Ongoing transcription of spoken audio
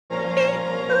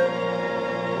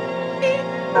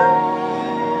Pulling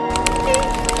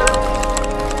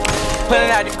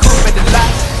out the coupe at the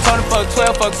lot. Told him fuck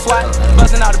 12, fuck SWAT.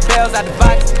 Buzzing all the bells out the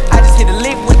box. I just hit a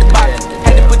lick with the box.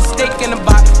 Had to put the stick in the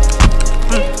box.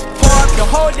 Pour up the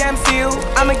whole damn seal.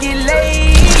 I'ma get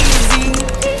lazy.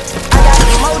 I got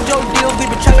the mojo deals. We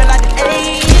been trapping like the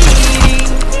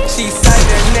 80s. She said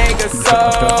the nigga so.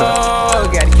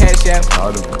 Got the cash out.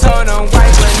 Told him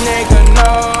wipe a nigga no.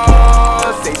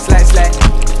 Say slash slash.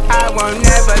 I won't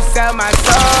never sell my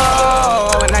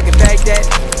soul. And I can back that.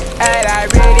 And I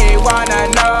really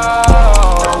wanna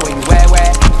know when you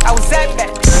where I was at that,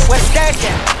 what's that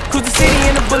at? Cruise the city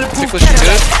in a bulletproof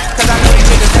Cadillac. Cause I know these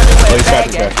niggas everywhere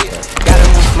bag at. Gotta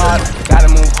move smarter, gotta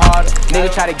move harder. Nigga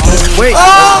try to get me water.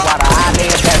 I lay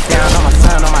it back down on my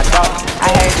son, on my daughter. I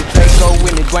had the Draco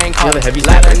with me, Dwayne Carter.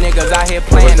 Lot of niggas out here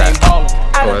playing, ain't ballin'.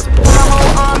 I done put my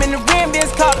whole arm in the rim, Ben's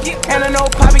cop. And I know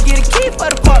Poppy get a key for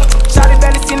the quarter. Shotty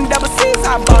belly seen double C's,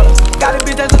 I bought her. Got a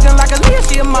bitch that's looking like a Leah,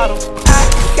 she a model. I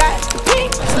got the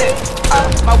pink slip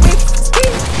up my whip, ski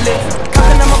lit.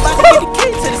 Coppin' I'm about to get the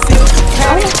key to the seal.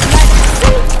 Panic like the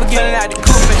seal. Forgetting out the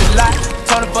coupe at the lot.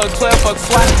 Told him fuck 12, fuck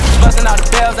SWAT. Buzzing all the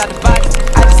bells out the box.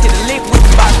 I just hit a lick with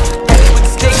the box. Had it with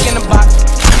the stick in the box.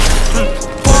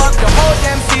 Pour up the whole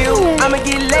damn seal. I'ma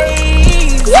get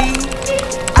lazy.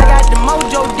 I got the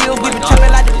mojo deals. We been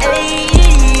trapping like the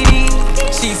 80s.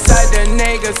 She said the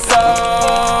nigga so.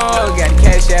 Got the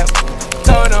cash out.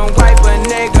 Told him wipe a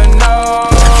nigga no.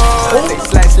 Say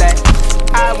slash slash.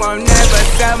 I won't never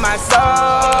sell my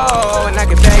soul. And I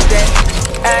can back that.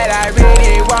 And I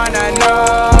really wanna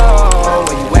know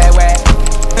where you where.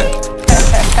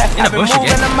 I've been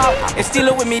moving them out. And steal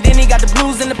it with me, then he got the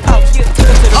blues in the pouch. Took it to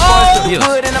the forest, to the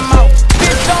wood in the mouth.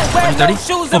 Bitch, don't wear no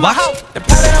shoes in my house. The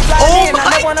pilot I'm flying in, I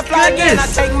never wanna fly again. I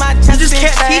take my chances. You just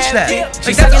can't teach that.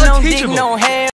 She's sucking no dick, no hand.